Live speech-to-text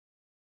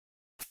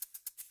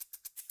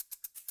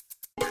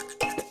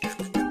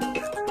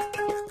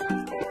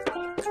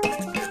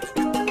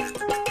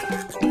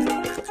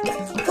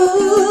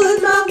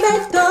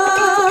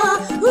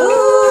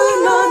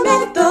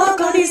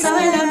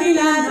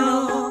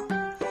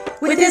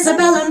with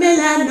Isabella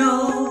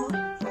Milano.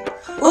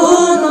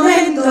 Un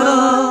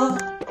momento.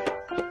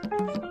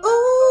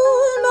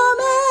 Un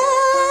momento.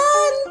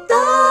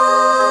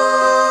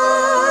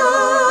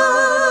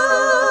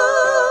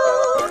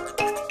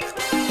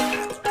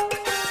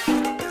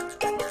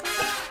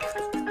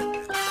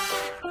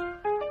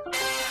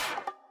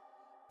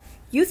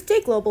 Youth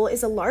Day Global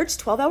is a large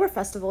 12-hour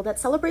festival that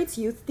celebrates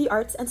youth, the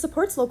arts, and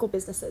supports local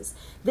businesses.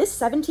 This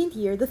 17th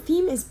year, the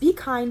theme is Be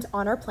Kind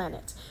on Our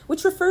Planet,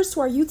 which refers to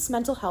our youth's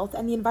mental health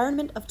and the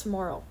environment of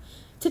tomorrow.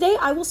 Today,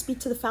 I will speak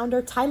to the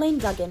founder, Tylaine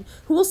Duggan,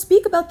 who will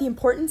speak about the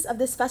importance of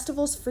this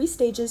festival's free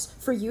stages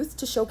for youth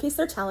to showcase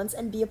their talents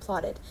and be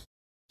applauded.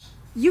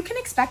 You can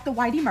expect the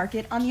YD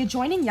Market on the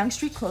adjoining Yonge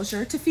Street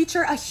closure to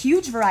feature a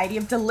huge variety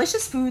of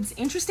delicious foods,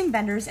 interesting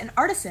vendors, and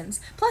artisans,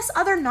 plus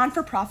other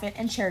non-for-profit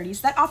and charities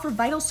that offer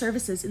vital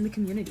services in the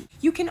community.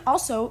 You can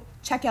also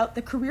check out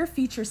the career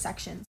features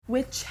section,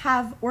 which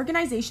have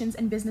organizations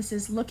and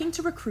businesses looking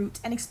to recruit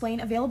and explain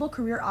available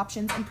career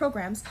options and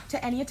programs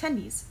to any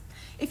attendees.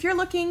 If you're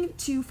looking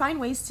to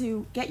find ways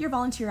to get your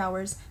volunteer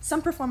hours,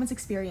 some performance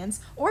experience,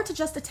 or to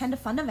just attend a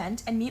fun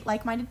event and meet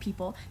like-minded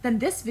people, then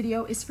this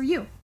video is for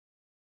you.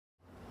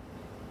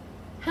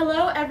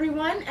 Hello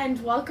everyone,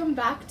 and welcome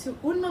back to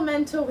Un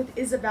Momento with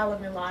Isabella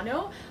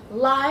Milano,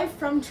 live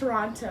from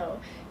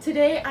Toronto.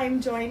 Today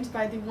I'm joined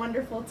by the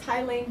wonderful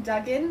Tylaine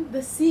Duggan, the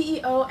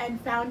CEO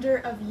and founder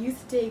of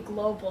Youth Day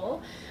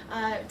Global.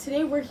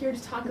 Today we're here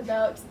to talk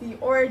about the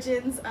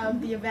origins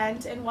of the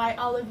event and why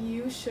all of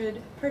you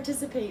should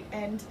participate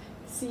and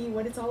see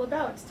what it's all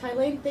about.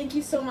 Tylaine, thank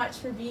you so much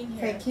for being here.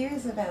 Thank you,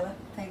 Isabella.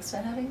 Thanks for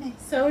having me.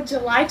 So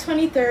July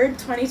 23rd,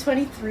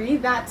 2023,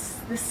 that's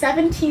the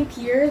 17th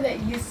year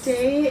that Youth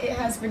Day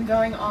has been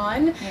going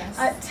on. Yes.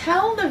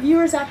 Tell the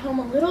viewers at home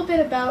a little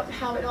bit about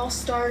how it all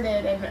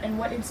started and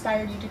what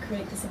inspired you to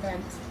create this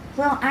event.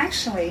 Well,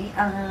 actually,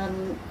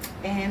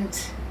 and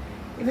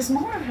it was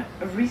more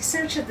of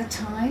research at the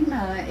time.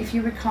 If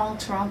you recall,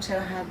 Toronto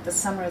had the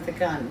Summer of the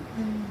Gun.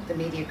 The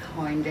media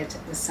coined it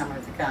the Summer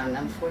of the Gun.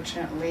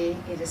 Unfortunately,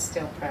 it is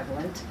still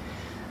prevalent.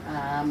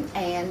 I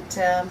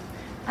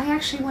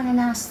actually went and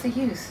asked the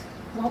youth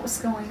what was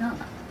going on.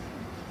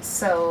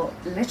 So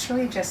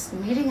literally just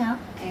meeting up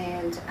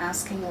and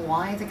asking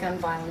why the gun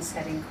violence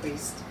had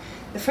increased.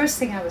 The first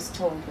thing I was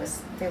told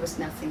was there was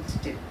nothing to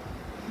do.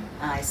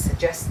 I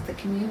suggested the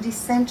community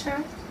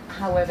center,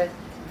 however,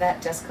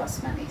 that does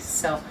cost money,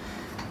 so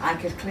I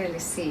could clearly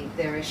see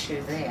their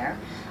issue there.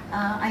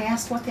 I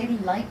asked what they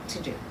like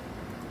to do,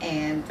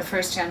 and the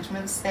first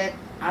gentleman said,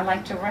 I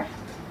like to rap.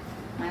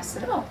 And I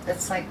said, oh,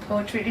 that's like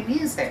poetry to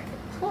music,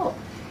 cool.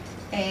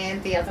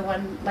 And the other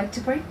one liked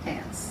to break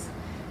dance.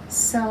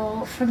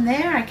 So from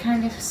there I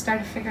kind of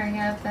started figuring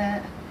out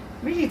that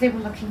really they were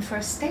looking for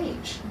a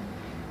stage.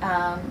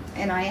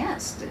 And I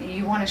asked,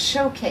 you want to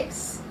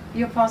showcase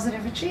your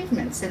positive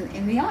achievements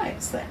in the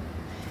arts then?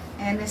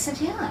 And they said,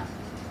 yeah,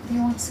 they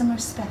want some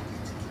respect.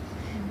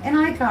 And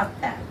I got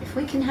that. If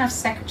we can have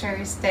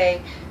Secretary's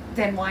Day,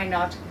 then why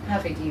not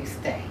have a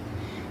Youth Day?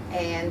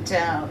 And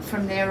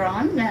from there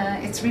on,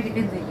 it's really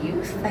been the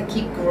youth. I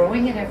keep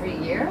growing it every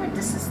year.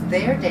 This is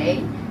their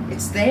day.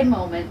 It's their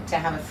moment to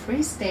have a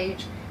free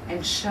stage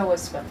and show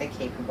us what they're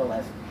capable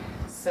of.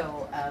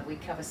 So we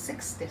cover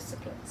 6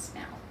 disciplines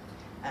now,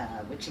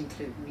 which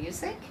include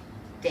music,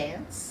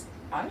 dance,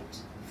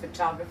 art,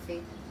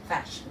 photography,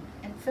 fashion,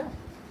 and film.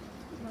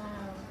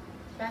 Wow,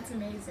 that's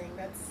amazing.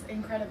 That's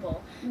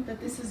incredible that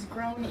this has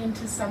grown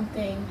into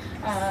something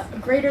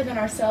greater than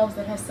ourselves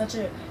that has such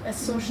a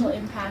social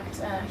impact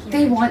here.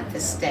 They want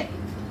this day.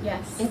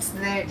 Yes. It's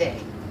their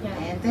day. Yeah.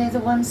 And they're the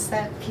ones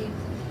that keep,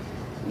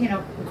 you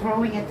know,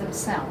 growing it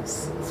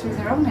themselves through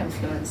their own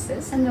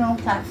influences and their own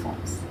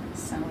platforms.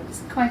 So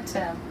it's quite,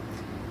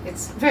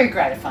 it's very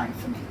gratifying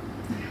for me.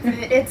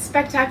 It's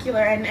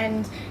spectacular,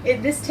 and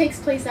this takes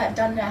place at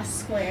Dundas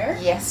Square.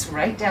 Yes,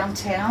 right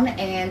downtown,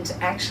 and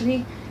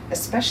actually,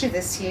 especially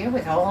this year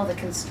with all the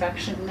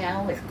construction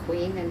now with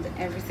Queen and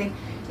everything,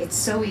 it's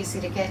so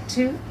easy to get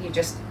to. You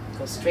just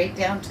go straight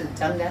down to the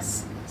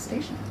Dundas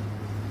station.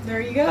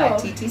 There you go. By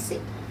TTC.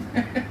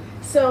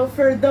 So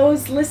for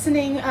those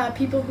listening,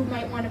 people who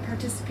might want to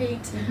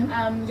participate,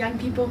 young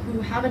people who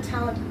have a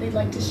talent that they'd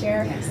like to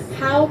share, Yes.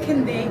 How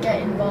can they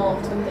get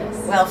involved with this?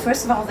 Well,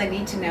 first of all, they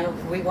need to know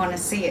we want to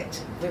see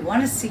it. We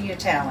want to see your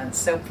talent.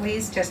 So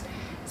please just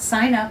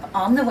sign up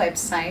on the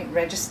website,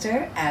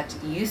 register at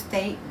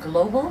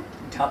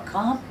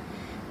youthdayglobal.com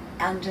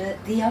under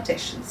the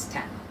auditions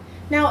tab.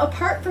 Now,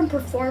 apart from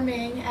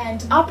performing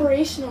and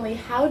operationally,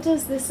 how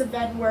does this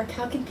event work?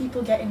 How can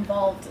people get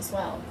involved as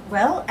well?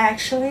 Well,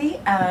 actually,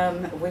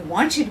 we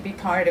want you to be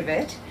part of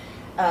it.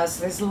 So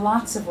there's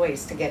lots of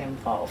ways to get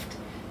involved.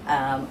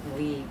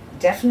 We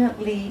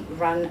definitely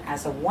run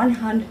as a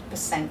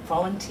 100%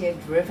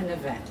 volunteer-driven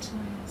event.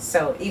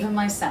 So even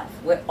myself,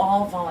 we're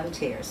all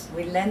volunteers.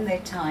 We lend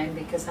their time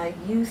because our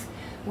youth,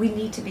 we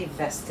need to be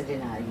vested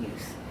in our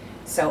youth.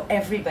 So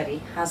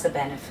everybody has a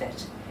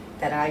benefit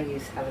that our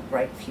youth have a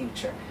bright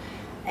future.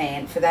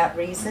 And for that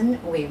reason,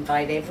 we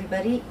invite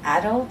everybody,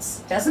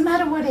 adults, doesn't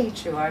matter what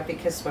age you are,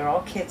 because we're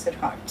all kids at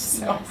heart.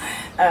 So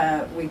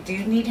we do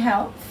need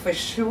help for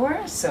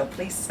sure. So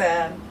please,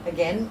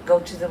 again, go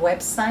to the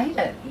website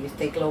at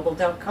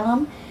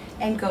youthdayglobal.com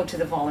and go to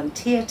the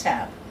volunteer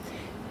tab.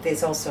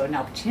 There's also an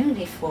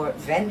opportunity for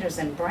vendors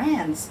and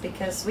brands,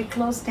 because we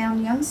closed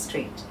down Yonge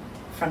Street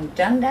from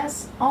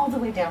Dundas all the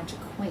way down to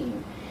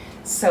Queen.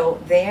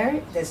 So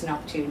there's an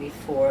opportunity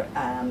for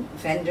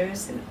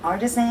vendors and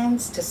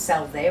artisans to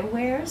sell their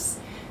wares,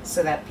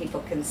 so that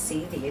people can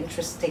see the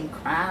interesting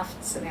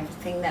crafts and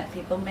everything that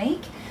people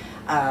make.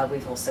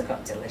 We've also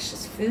got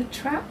delicious food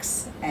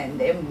trucks, and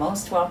they're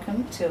most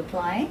welcome to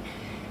apply.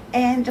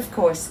 And of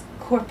course,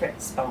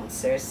 corporate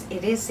sponsors.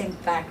 It is in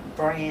fact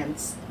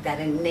brands that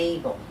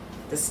enable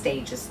the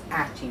stages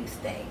at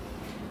Youth Day.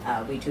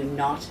 We do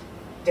not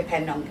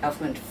depend on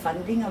government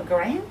funding or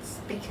grants,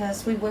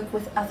 because we work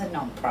with other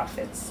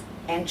nonprofits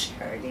and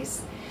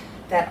charities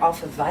that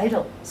offer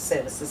vital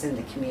services in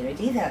the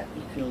community that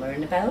you can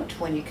learn about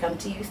when you come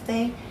to Youth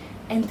Day,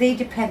 and they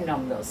depend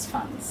on those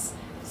funds.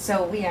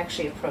 So we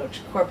actually approach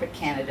corporate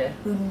Canada,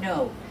 who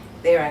know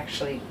they're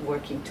actually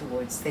working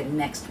towards their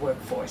next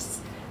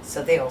workforce.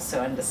 So they also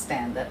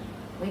understand that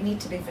we need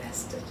to be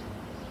vested.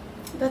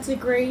 That's a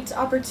great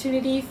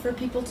opportunity for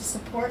people to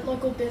support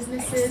local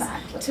businesses,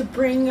 Exactly. to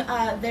bring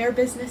their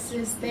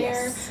businesses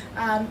there, Yes.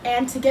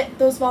 And to get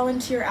those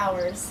volunteer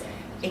hours.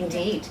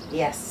 Indeed,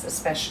 yes,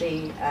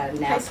 especially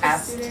now High school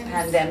past students.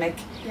 pandemic,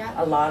 Yeah.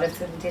 a lot of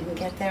them didn't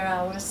get their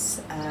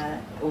hours,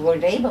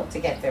 weren't able to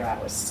get their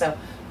hours. So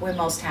we're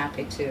most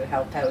happy to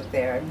help out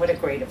there, and what a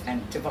great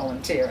event to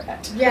volunteer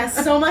at.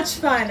 Yes, so much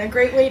fun. A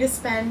great way to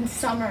spend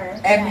summer.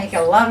 And Yes. make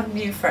a lot of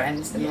new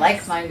friends and Yes.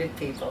 like-minded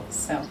people.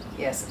 So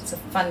yes, it's a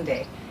fun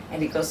day.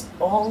 And it goes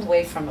all the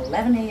way from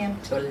 11 a.m.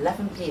 to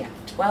 11 p.m.,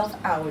 12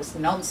 hours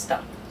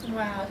non-stop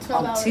Wow,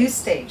 12 on hours. 2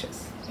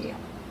 stages. Yeah.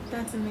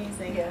 That's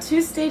amazing. Yeah.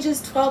 2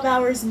 stages, 12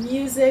 hours,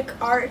 music,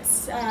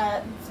 arts,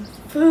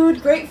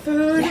 food, great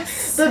food,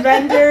 Yes. the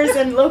vendors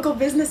and local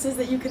businesses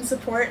that you can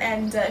support.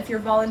 And if you're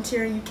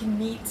volunteering, you can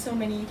meet so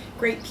many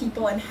great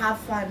people and have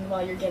fun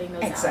while you're getting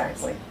those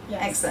Exactly. hours.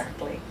 Yes.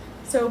 Exactly.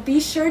 So be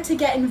sure to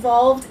get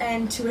involved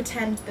and to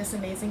attend this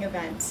amazing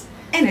event.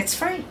 And it's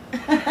free.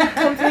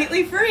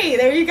 Completely free.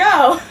 There you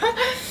go.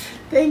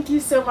 Thank you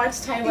so much,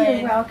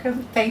 Tylaine. You're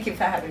welcome. Thank you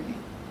for having me.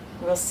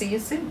 We'll see you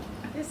soon.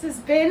 This has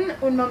been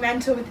Un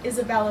Momento with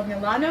Isabella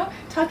Milano,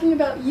 talking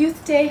about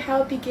Youth Day,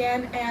 how it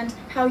began, and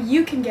how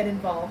you can get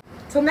involved.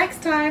 Till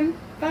next time,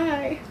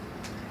 bye!